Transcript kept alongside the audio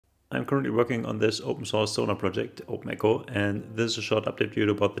I'm currently working on this open source SONAR project, OpenEcho, and this is a short update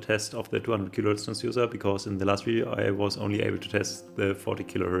video about the test of the 200 kHz transducer, because in the last video I was only able to test the 40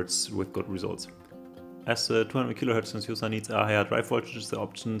 kHz with good results. As the 200 kHz transducer needs a higher drive voltage, the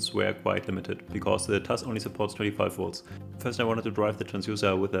options were quite limited, because the TUS only supports 25 volts. First I wanted to drive the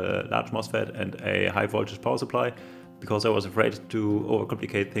transducer with a large MOSFET and a high voltage power supply, because I was afraid to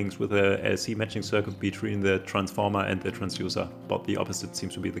overcomplicate things with a LC matching circuit between the transformer and the transducer, but the opposite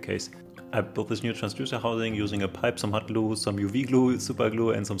seems to be the case. I built this new transducer housing using a pipe, some hot glue, some UV glue, super glue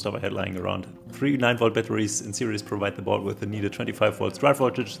and some stuff I had lying around. 3 9-volt batteries in series provide the board with the needed 25 volts drive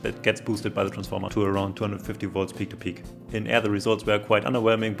voltage that gets boosted by the transformer to around 250 volts peak to peak. In air the results were quite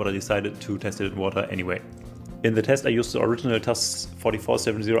underwhelming, but I decided to test it in water anyway. In the test I used the original TUS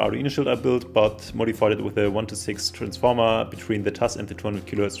 4470 Arduino shield I built, but modified it with a 1:6 transformer between the TUS and the 200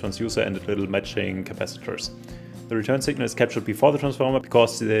 kHz transducer and the little matching capacitors. The return signal is captured before the transformer,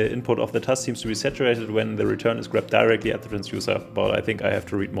 because the input of the TUS seems to be saturated when the return is grabbed directly at the transducer, but I think I have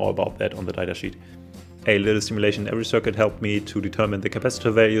to read more about that on the datasheet. A little simulation in every circuit helped me to determine the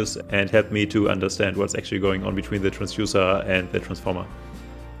capacitor values and helped me to understand what's actually going on between the transducer and the transformer.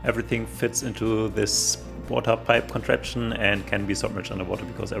 Everything fits into this water pipe contraption and can be submerged underwater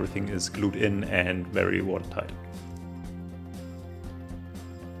because everything is glued in and very watertight.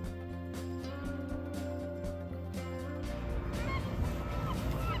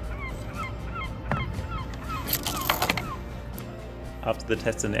 After the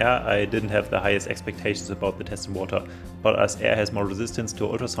test in air, I didn't have the highest expectations about the test in water, but as air has more resistance to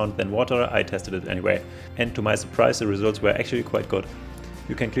ultrasound than water, I tested it anyway. And to my surprise, the results were actually quite good.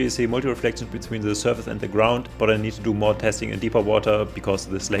 You can clearly see multi-reflections between the surface and the ground, but I need to do more testing in deeper water because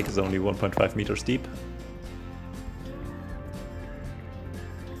this lake is only 1.5 meters deep.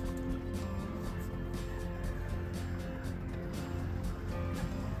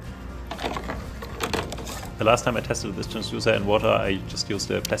 The last time I tested this transducer in water, I just used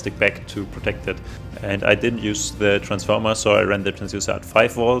a plastic bag to protect it. And I didn't use the transformer, so I ran the transducer at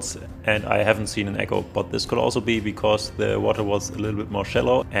 5 volts and I haven't seen an echo. But this could also be because the water was a little bit more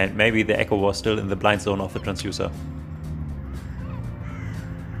shallow and maybe the echo was still in the blind zone of the transducer.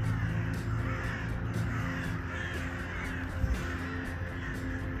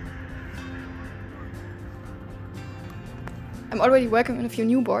 I'm already working on a few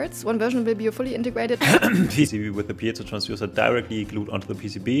new boards. One version will be a fully integrated PCB with the piezo transducer directly glued onto the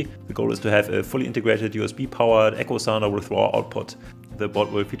PCB. The goal is to have a fully integrated USB-powered echo sounder with raw output. The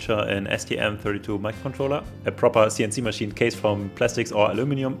board will feature an STM32 microcontroller, a proper CNC machine case from plastics or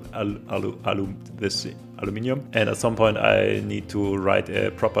aluminium, aluminium, and at some point I need to write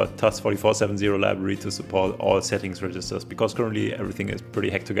a proper TUS 4470 library to support all settings registers, because currently everything is pretty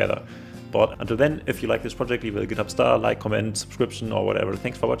hacked together. But until then, if you like this project, leave a GitHub star, like, comment, subscription or whatever.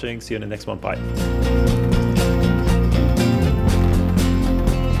 Thanks for watching, see you in the next one, bye.